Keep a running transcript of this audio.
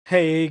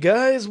Hey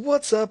guys,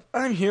 what's up?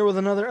 I'm here with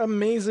another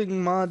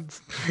amazing mod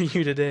for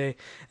you today,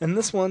 and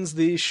this one's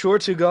the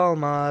Shur'tugal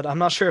mod. I'm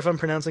not sure if I'm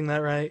pronouncing that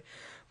right,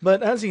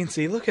 but as you can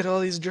see, look at all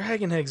these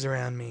dragon eggs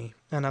around me,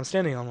 and I'm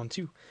standing on one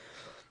too.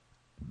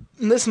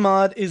 And this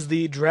mod is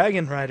the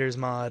Dragon Riders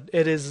mod.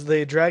 It is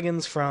the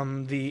dragons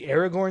from the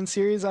Aragorn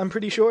series, I'm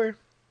pretty sure.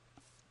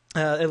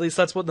 At least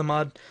that's what the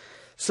mod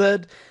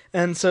said.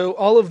 And so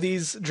all of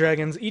these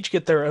dragons each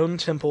get their own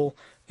temple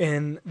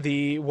in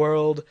the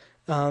world.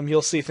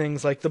 You'll see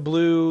things like the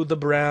blue, the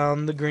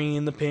brown, the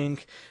green, the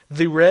pink.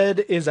 The red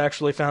is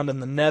actually found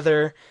in the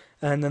Nether,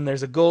 and then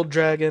there's a gold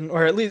dragon,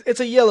 or at least it's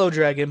a yellow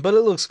dragon, but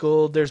it looks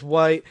gold. There's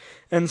white,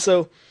 and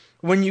so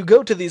when you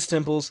go to these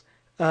temples,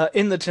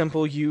 in the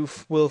temple you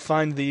will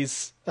find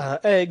these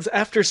eggs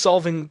after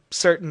solving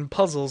certain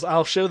puzzles.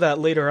 I'll show that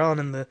later on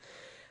in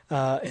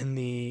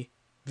the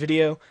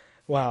video.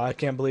 Wow, I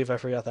can't believe I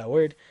forgot that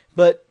word.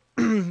 But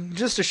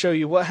just to show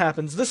you what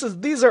happens,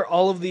 these are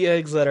all of the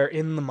eggs that are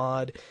in the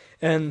mod.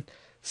 And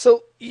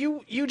so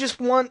you just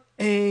want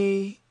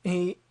a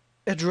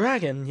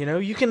dragon, you know?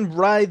 You can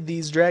ride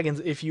these dragons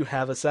if you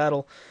have a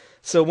saddle.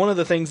 So one of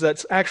the things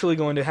that's actually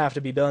going to have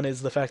to be done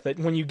is the fact that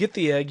when you get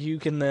the egg, you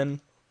can then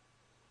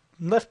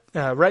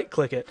right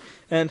click it.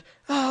 And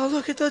oh,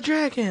 look at the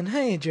dragon.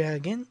 Hey,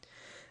 dragon.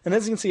 And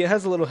as you can see, it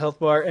has a little health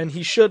bar, and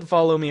he should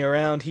follow me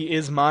around. He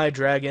is my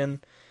dragon.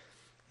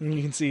 And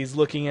you can see he's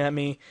looking at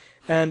me.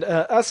 And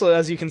also,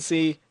 as you can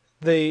see,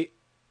 the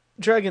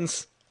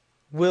dragons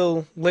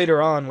will,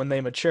 later on when they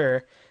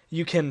mature,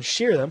 you can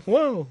shear them.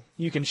 Whoa!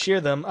 You can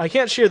shear them. I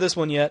can't shear this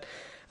one yet.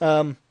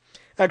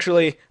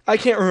 Actually, I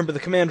can't remember the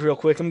command real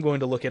quick. I'm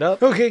going to look it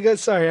up. Okay,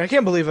 guys, sorry. I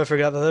can't believe I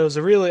forgot that. That was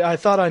I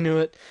thought I knew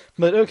it.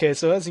 But okay,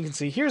 so as you can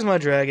see, here's my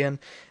dragon.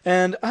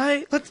 And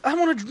I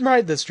want to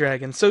ride this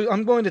dragon. So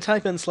I'm going to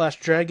type in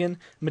 /dragon,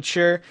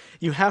 mature.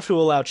 You have to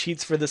allow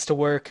cheats for this to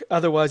work.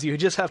 Otherwise, you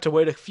just have to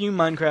wait a few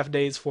Minecraft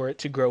days for it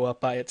to grow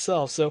up by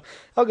itself. So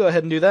I'll go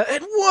ahead and do that.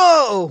 And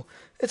whoa!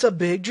 It's a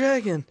big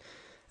dragon.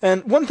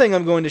 And one thing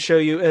I'm going to show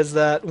you is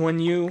that when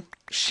you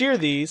shear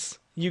these,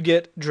 you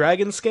get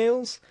dragon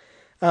scales.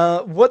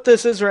 What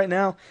this is right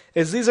now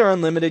is these are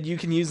unlimited. You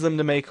can use them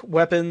to make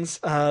weapons.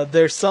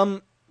 There's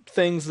some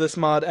things this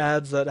mod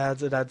adds it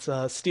adds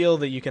steel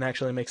that you can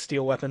actually make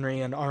steel weaponry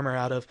and armor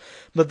out of.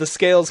 But the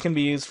scales can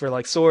be used for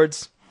like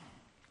swords.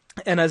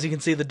 And as you can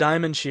see, the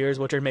diamond shears,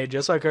 which are made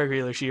just like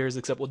regular shears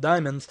except with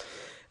diamonds,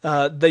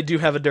 they do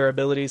have a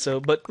durability.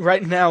 But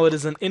right now it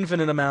is an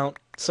infinite amount,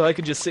 so I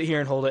could just sit here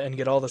and hold it and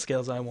get all the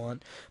scales I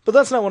want. But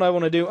that's not what I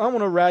want to do. I want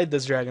to ride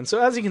this dragon.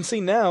 So as you can see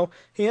now,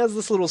 he has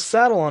this little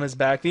saddle on his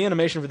back. The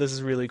animation for this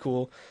is really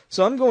cool.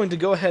 So I'm going to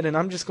go ahead and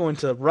I'm just going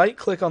to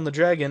right-click on the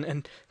dragon,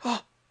 and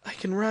oh, I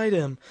can ride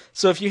him.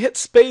 So if you hit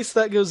space,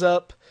 that goes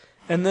up,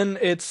 and then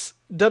it's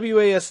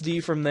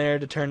WASD from there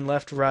to turn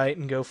left, right,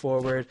 and go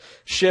forward.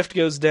 Shift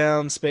goes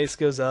down, space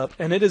goes up,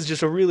 and it is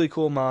just a really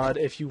cool mod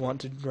if you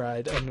want to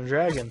ride a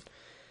dragon.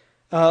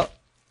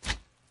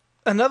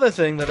 Another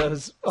thing that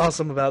is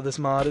awesome about this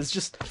mod is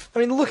just, I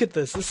mean, look at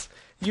this.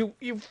 You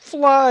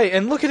fly,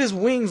 and look at his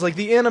wings. Like,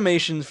 the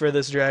animation for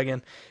this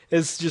dragon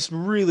is just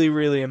really,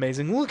 really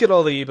amazing. Look at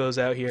all the Ebos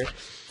out here.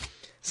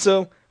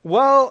 So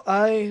while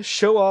I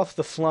show off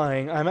the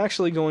flying, I'm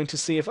actually going to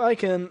see if I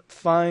can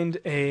find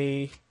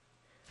a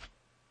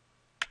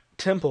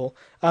temple.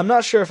 I'm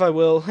not sure if I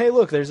will. Hey,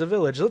 look, there's a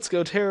village. Let's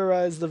go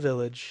terrorize the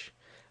village.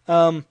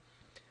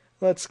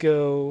 Let's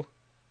go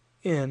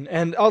in.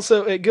 And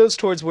also, it goes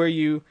towards where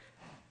you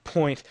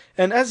point.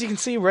 And as you can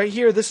see right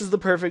here, this is the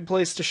perfect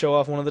place to show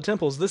off one of the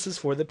temples. This is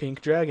for the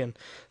pink dragon.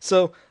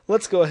 So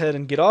let's go ahead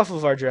and get off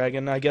of our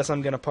dragon. I guess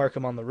I'm going to park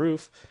him on the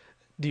roof.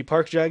 Do you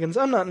park dragons?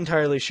 I'm not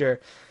entirely sure.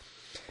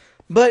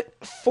 But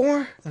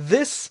for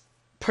this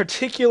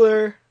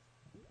particular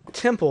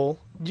temple,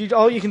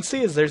 all you can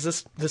see is there's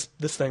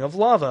this thing of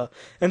lava.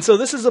 And so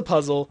this is a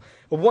puzzle.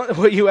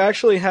 What you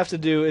actually have to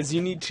do is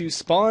you need to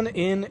spawn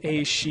in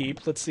a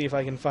sheep. Let's see if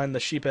I can find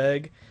the sheep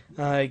egg.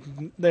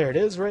 There it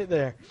is, right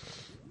there.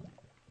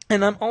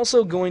 And I'm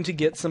also going to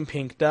get some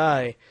pink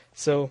dye.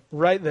 So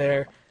right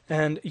there.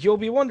 And you'll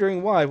be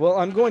wondering why. Well,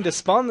 I'm going to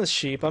spawn this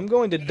sheep. I'm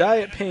going to dye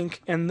it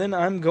pink, and then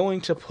I'm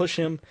going to push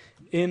him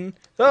in.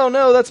 Oh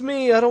no, that's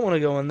me. I don't want to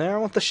go in there. I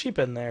want the sheep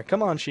in there.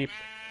 Come on, sheep.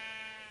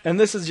 And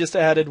this is just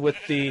added with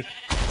the...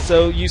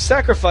 So you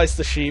sacrifice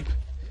the sheep.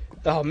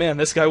 Oh man,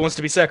 this guy wants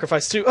to be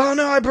sacrificed too. Oh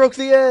no, I broke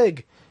the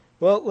egg!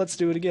 Well, let's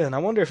do it again. I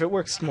wonder if it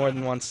works more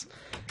than once.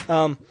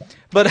 But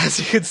as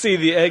you can see,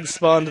 the egg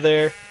spawned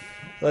there.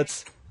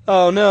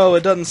 Oh no,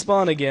 it doesn't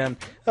spawn again.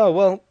 Oh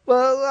well,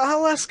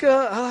 I'll ask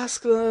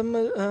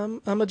a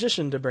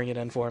magician to bring it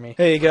in for me.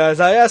 Hey guys,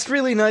 I asked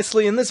really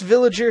nicely, and this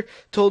villager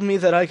told me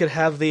that I could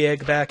have the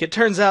egg back. It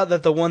turns out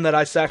that the one that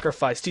I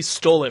sacrificed, he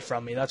stole it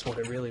from me. That's what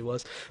it really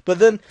was. But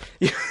then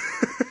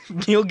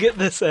you'll get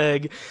this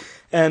egg,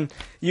 and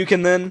you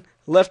can then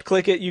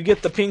left-click it. You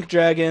get the pink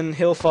dragon.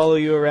 He'll follow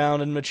you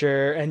around and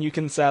mature, and you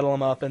can saddle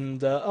him up,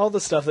 and all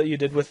the stuff that you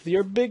did with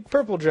your big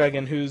purple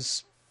dragon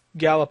who's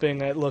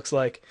galloping, it looks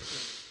like.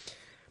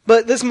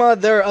 But this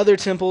mod, there are other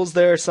temples.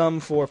 There are some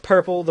for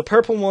purple. The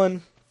purple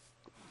one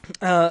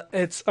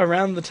It's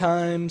around the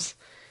times.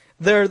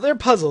 They're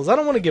puzzles. I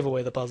don't want to give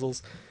away the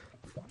puzzles.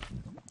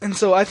 And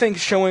so I think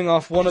showing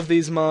off one of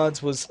these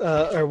mods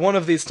or one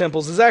of these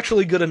temples is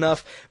actually good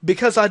enough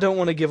because I don't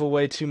want to give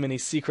away too many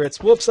secrets.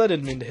 Whoops, I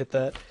didn't mean to hit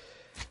that.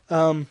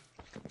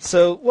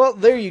 Well,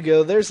 there you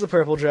go. There's the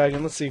purple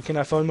dragon. Let's see. Can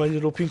I find my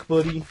little pink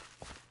buddy?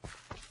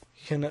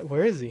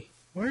 Where is he?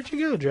 Where'd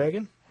you go,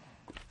 dragon?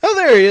 Oh,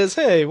 there he is.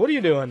 Hey, what are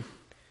you doing?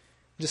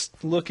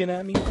 Just looking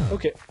at me?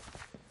 Okay.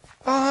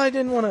 Oh, I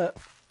didn't want to...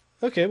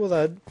 Okay, well,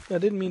 I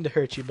didn't mean to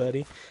hurt you,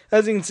 buddy.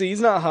 As you can see, he's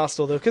not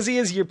hostile, though, because he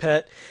is your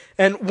pet.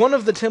 And one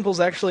of the temples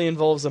actually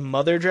involves a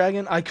mother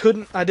dragon. I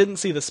didn't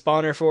see the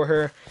spawner for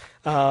her.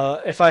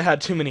 If I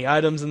had too many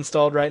items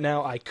installed right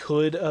now, I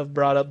could have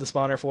brought up the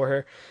spawner for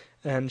her.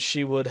 And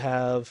she would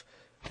have...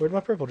 Where'd my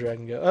purple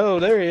dragon go? Oh,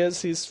 there he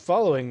is. He's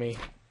following me.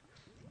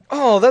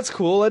 Oh, that's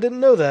cool. I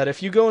didn't know that.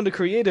 If you go into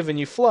creative and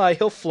you fly,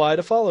 he'll fly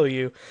to follow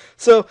you.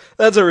 So,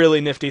 that's a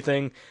really nifty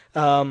thing.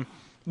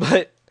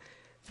 But...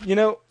 You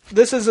know,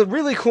 this is a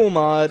really cool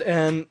mod,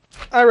 and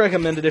I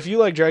recommend it if you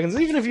like dragons.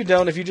 Even if you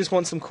don't, if you just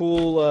want some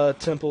cool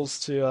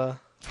temples to...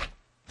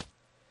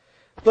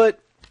 But,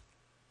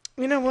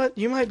 you know what?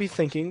 You might be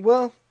thinking,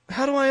 well,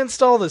 how do I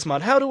install this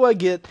mod? How do I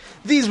get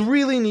these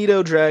really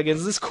neato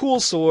dragons, this cool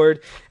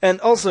sword?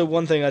 And also,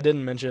 one thing I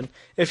didn't mention,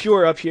 if you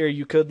were up here,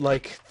 you could,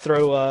 like,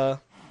 throw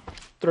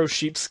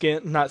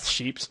sheepskin... Not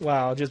sheeps,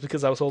 wow, just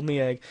because I was holding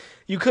the egg.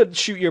 You could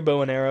shoot your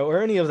bow and arrow,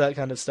 or any of that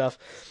kind of stuff.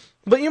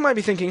 But you might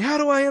be thinking, how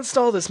do I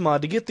install this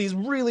mod to get these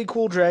really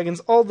cool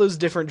dragons, all those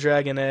different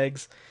dragon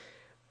eggs?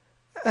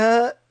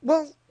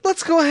 Well,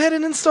 let's go ahead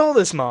and install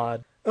this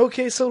mod.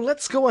 Okay, so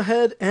let's go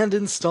ahead and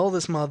install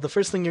this mod. The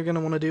first thing you're going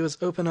to want to do is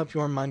open up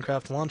your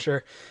Minecraft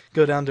launcher,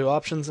 go down to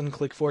Options, and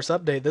click Force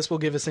Update. This will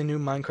give us a new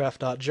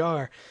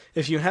Minecraft.jar.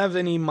 If you have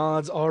any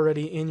mods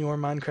already in your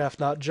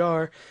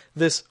Minecraft.jar,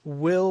 this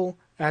will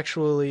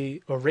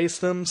actually erase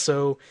them,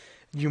 so...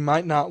 You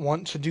might not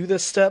want to do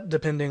this step,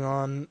 depending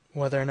on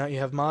whether or not you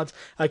have mods.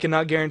 I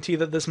cannot guarantee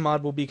that this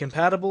mod will be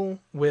compatible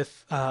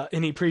with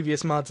any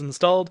previous mods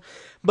installed,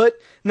 but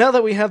now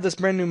that we have this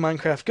brand new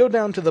Minecraft, go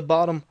down to the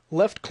bottom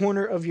left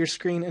corner of your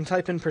screen and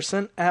type in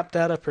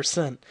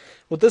 %appdata%.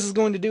 What this is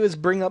going to do is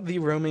bring up the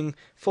roaming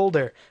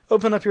folder.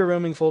 Open up your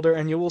roaming folder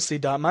and you will see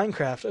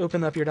 .minecraft.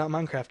 Open up your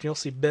 .minecraft, you'll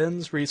see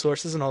bins,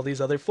 resources, and all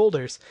these other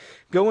folders.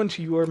 Go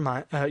into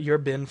your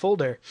bin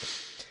folder.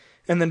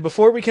 And then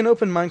before we can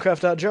open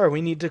Minecraft.jar,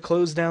 we need to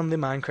close down the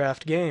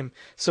Minecraft game.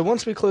 So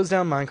once we close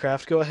down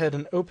Minecraft, go ahead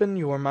and open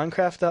your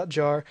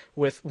Minecraft.jar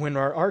with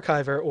WinRAR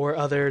Archiver or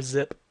other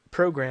zip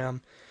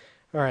program.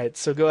 Alright,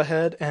 so go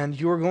ahead, and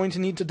you're going to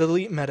need to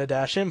delete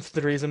meta-inf.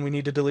 The reason we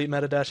need to delete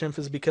meta-inf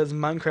is because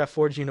Minecraft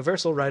Forge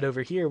Universal right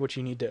over here, which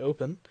you need to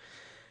open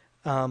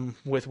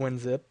with WinRAR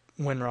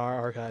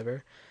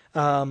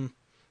Archiver,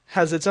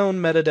 has its own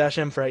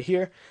meta-inf right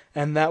here,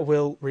 and that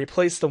will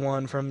replace the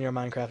one from your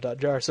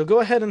Minecraft.jar. So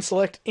go ahead and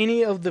select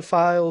any of the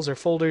files or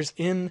folders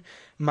in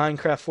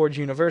Minecraft Forge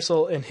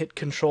Universal and hit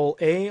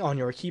Control-A on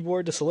your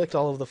keyboard to select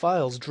all of the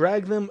files.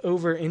 Drag them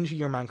over into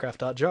your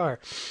Minecraft.jar.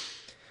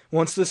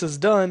 Once this is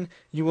done,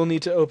 you will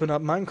need to open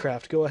up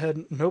Minecraft. Go ahead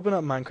and open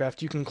up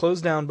Minecraft. You can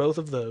close down both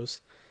of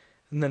those,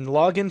 and then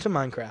log into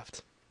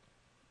Minecraft.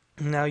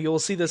 Now you will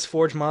see this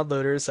Forge mod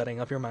loader is setting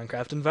up your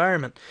Minecraft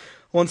environment.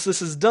 Once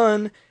this is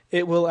done,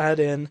 it will add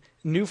in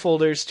new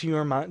folders to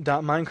your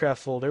 .minecraft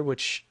folder,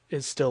 which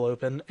is still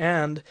open,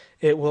 and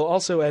it will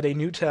also add a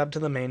new tab to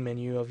the main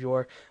menu of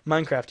your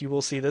Minecraft. You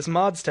will see this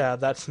mods tab.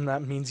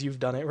 That means you've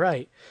done it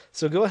right.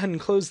 So go ahead and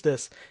close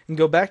this and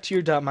go back to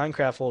your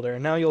 .minecraft folder,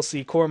 and now you'll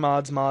see core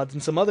mods,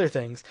 and some other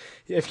things.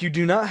 If you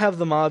do not have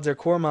the mods or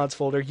core mods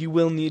folder, you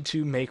will need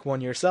to make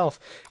one yourself.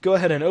 Go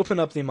ahead and open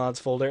up the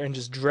mods folder and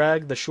just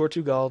drag the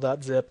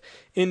Shur'tugal.zip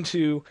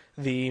into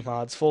the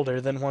mods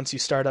folder. Then once you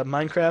start up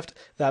Minecraft,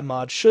 that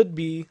mod should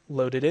be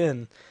loaded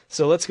in.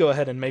 So let's go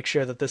ahead and make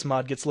sure that this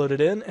mod gets loaded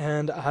in,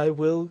 and I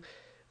will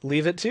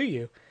leave it to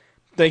you.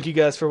 Thank you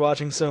guys for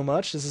watching so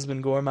much. This has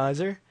been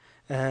GoreMiser,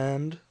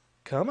 and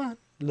come on,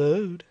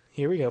 load.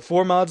 Here we go.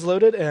 4 mods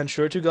loaded, and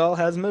Shur'tugal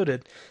has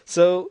moded.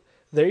 So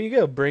there you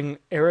go. Bring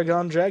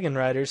Aragon Dragon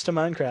Riders to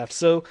Minecraft.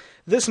 So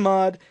this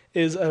mod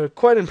is a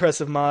quite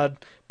impressive mod,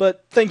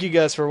 but thank you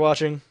guys for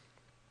watching.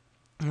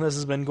 This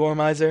has been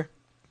GoreMiser.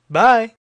 Bye!